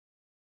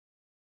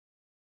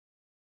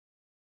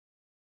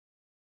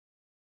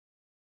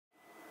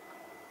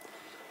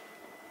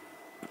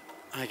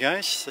Hi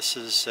guys, this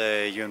is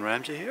Ewan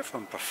Ramsey here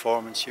from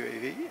Performance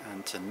UAV,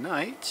 and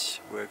tonight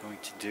we're going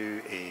to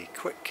do a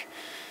quick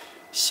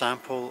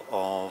sample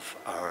of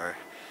our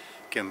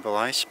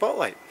Gimbal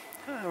spotlight.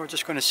 We're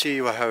just going to see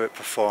how it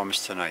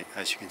performs tonight.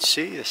 As you can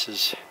see, this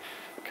is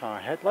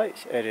car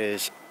headlights. It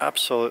is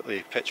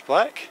absolutely pitch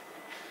black,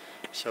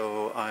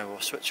 so I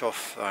will switch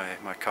off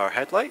my car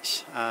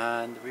headlights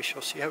and we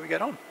shall see how we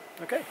get on.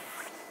 Okay.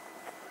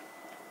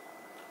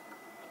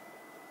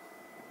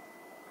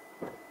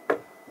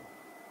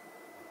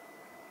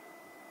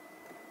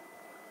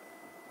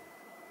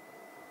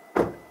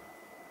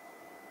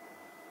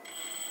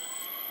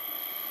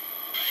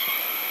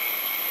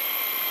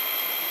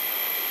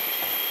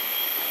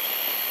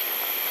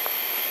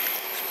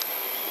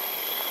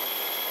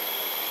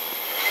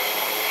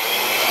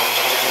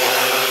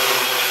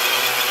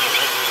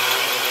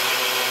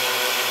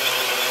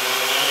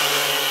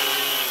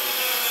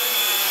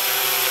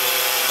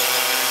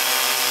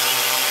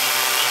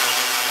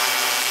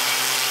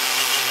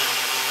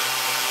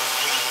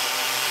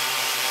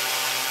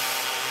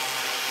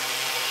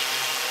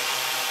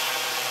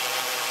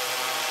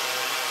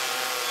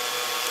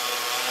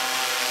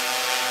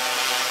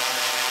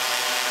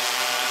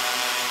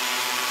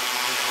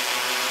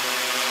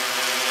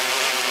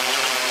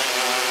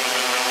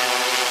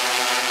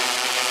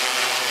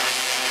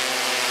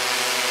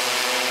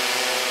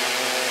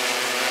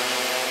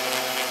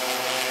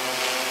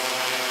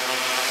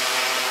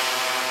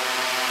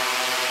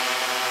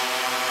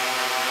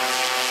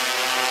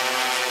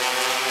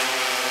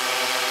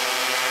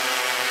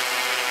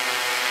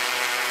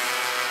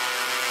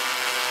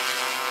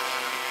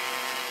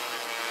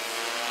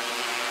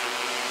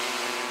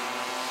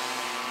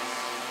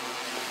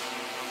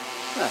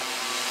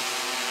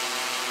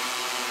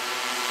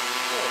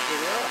 Here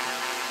we are.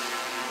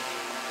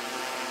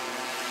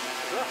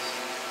 Yes.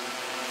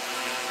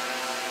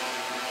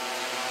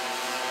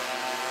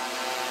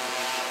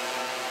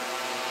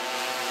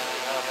 We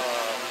have a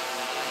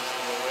nice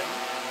little wing.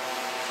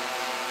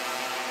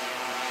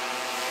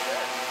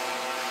 Yeah.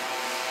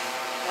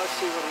 Let's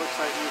see what it looks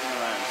like moving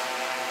around.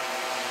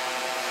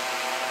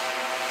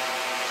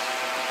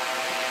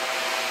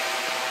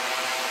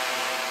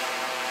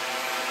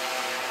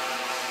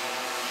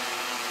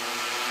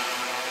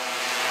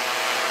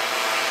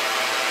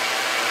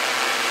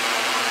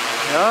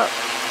 Yeah,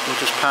 we'll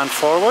just pan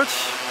forward.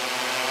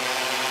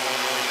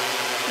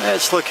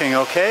 It's looking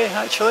okay,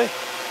 actually.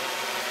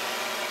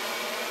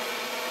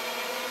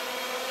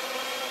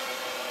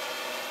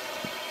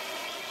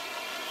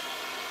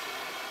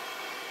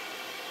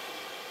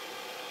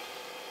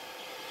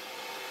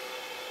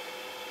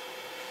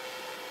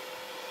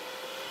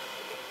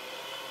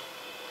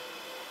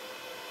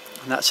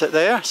 And that's it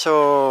there.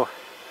 So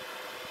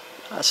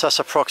that's us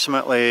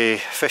approximately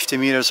 50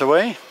 meters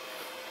away.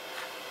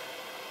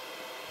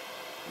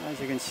 As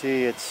you can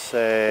see,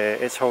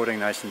 it's holding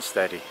nice and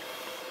steady.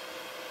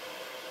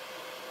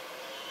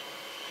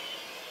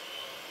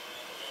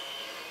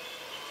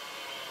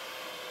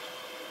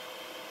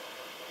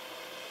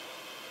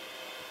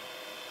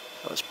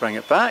 Let's bring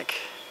it back.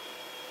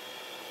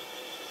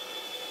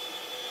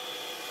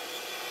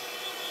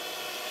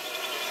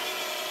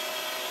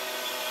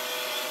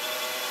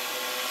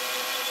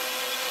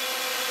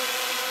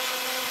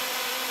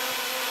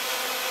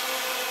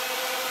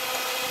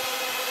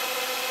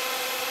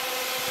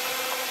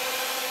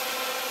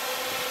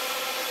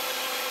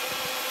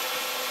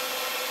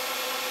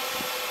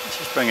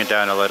 Just bring it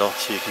down a little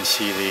so you can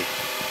see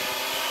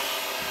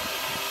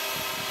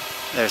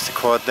there's the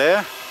quad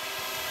there.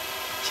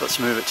 So let's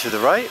move it to the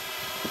right.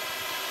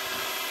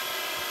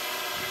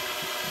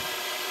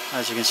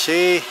 As you can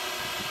see,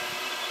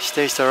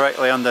 stays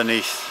directly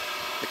underneath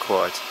the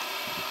quad.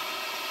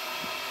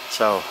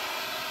 So,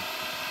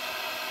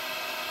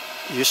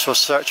 useful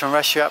search and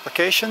rescue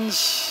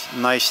applications,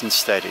 nice and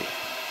steady.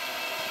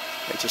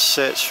 It just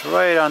sits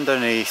right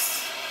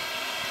underneath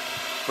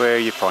where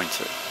you point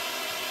it.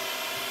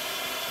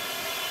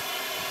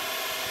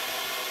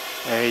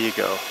 There you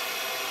go.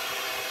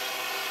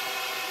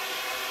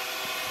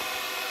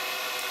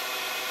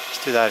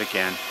 Let's do that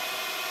again.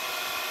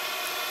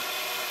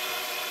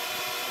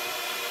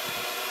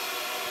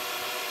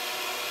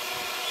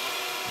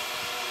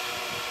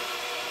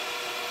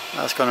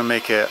 That's going to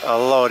make it a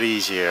lot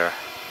easier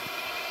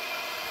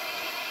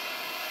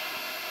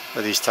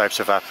for these types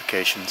of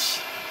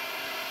applications,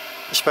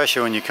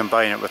 especially when you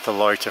combine it with the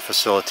loiter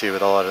facility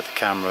with a lot of the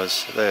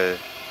cameras, the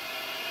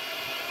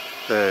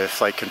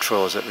flight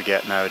controls that we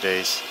get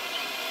nowadays.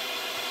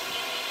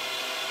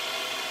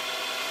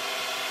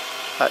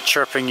 That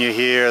chirping you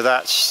hear,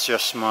 that's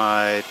just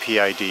my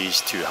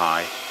PIDs too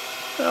high.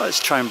 Well, let's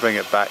try and bring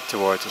it back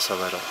towards us a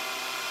little.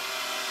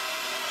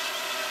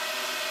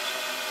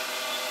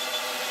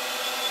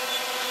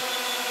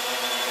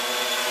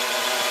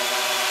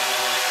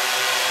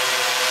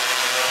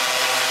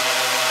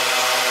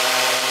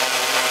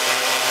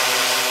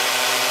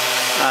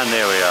 And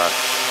there we are.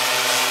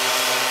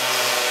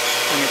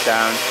 Bring it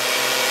down.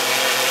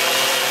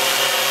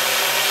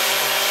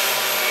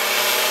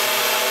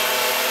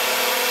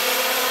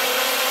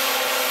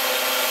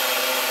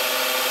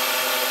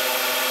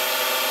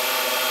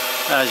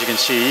 As you can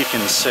see, you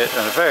can sit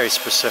at a very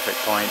specific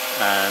point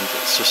and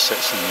it just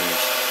sits and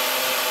moves.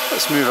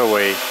 Let's move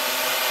away.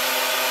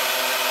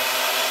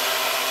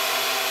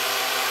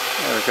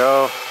 There we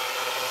go.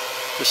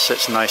 Just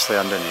sits nicely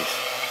underneath.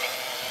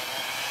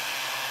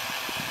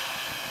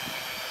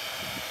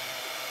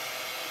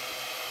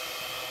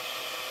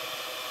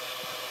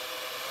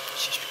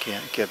 Let's just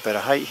get a bit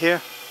of height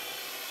here.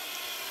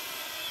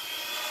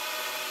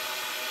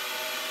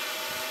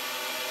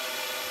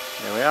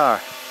 There we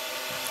are.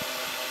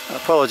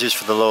 Apologies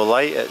for the low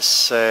light. It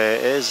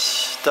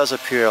does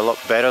appear a lot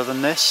better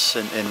than this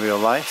in real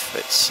life.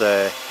 It's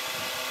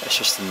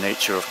just the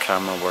nature of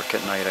camera work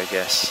at night, I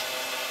guess.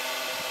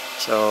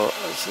 So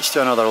let's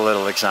do another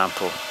little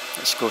example.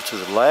 Let's go to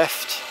the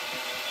left.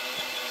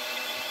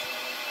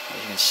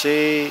 As you can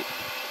see, it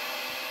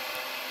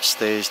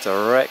stays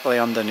directly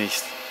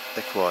underneath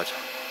the quad.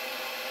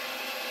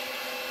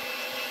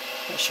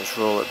 Let's just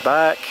roll it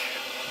back.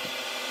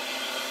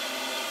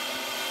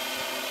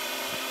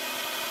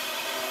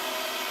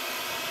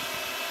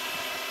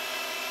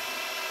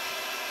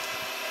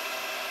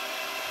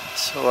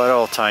 So at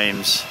all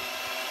times,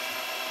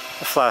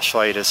 the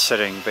flashlight is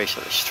sitting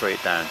basically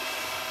straight down.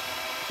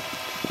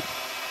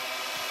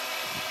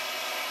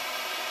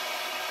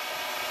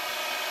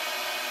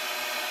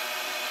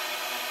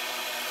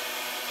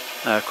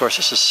 Now of course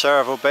this is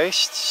servo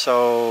based,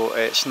 so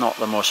it's not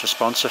the most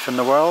responsive in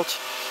the world,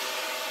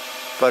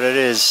 but it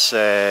is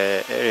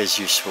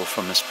useful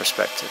from this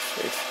perspective.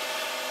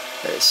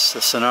 It's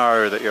the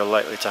scenario that you're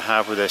likely to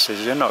have with this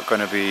is you're not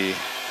going to be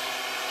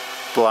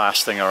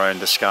blasting around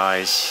the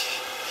skies.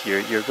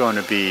 You're going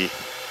to be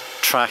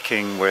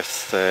tracking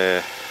with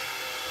the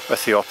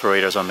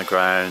operators on the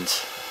ground,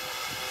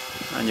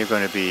 and you're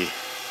going to be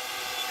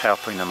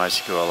helping them as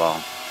you go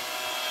along.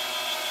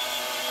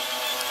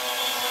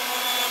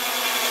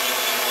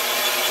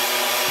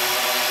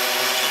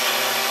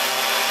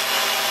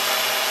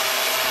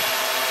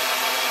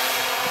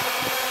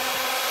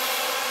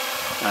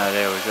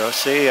 There we go.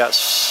 See,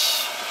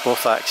 that's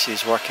both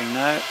axes working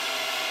now.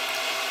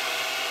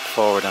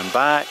 Forward and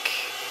back,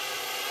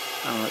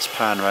 and let's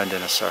pan round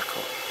in a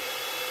circle.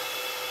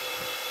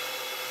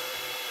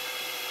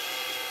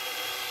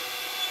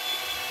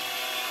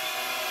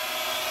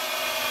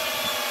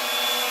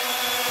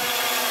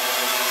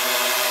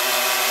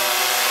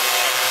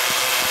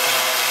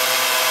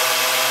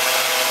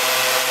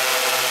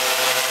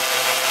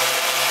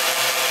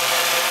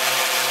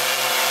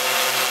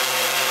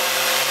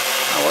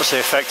 Now, what's the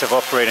effective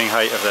operating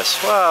height of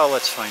this? Well,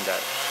 let's find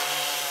out.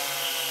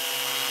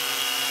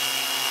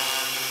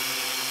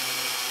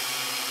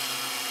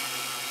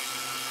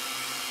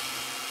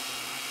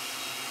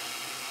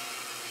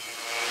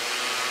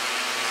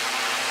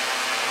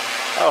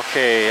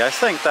 Okay, I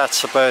think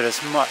that's about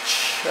as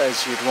much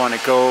as you'd want to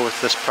go with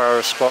this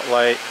power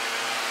spotlight.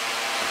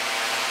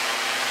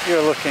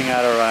 You're looking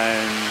at a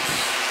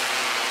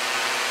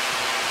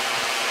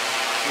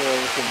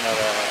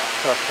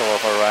circle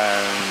of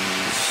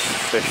around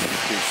 50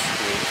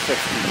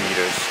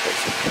 meters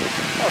basically.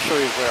 I'll show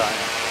you where I am.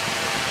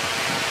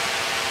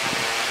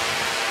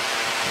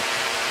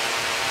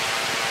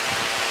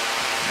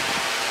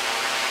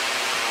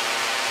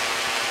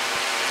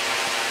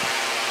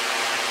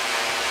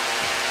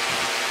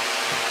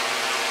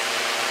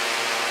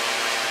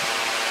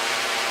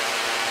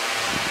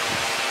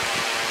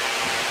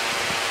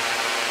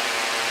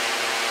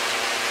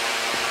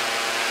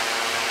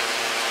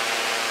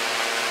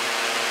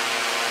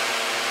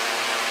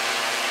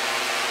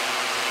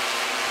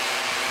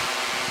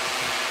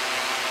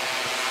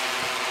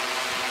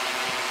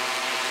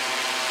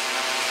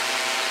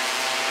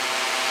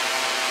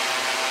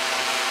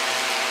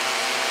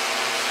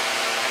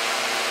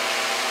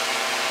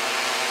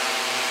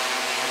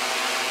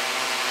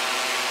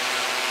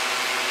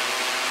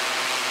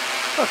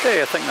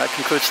 Okay, I think that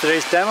concludes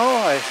today's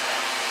demo.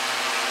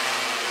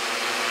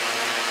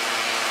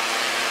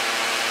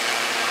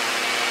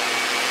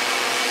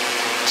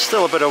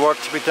 Still a bit of work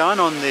to be done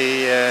on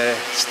the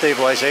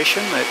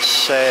stabilization.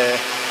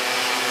 It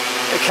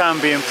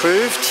can be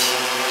improved,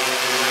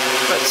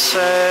 but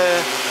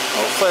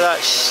hopefully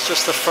that's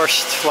just the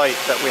first flight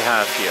that we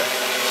have here.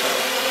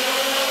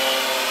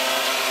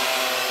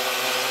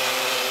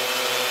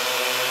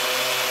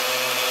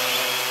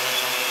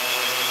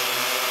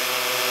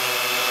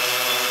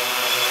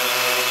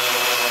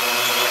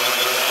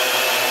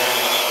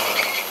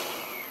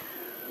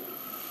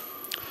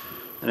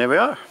 And there we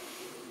are.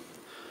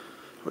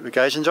 Hope you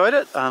guys enjoyed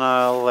it, and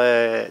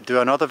I'll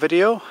do another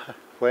video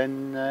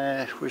when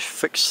we've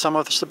fixed some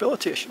of the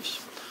stability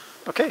issues.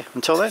 Okay,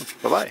 until then,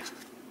 bye bye.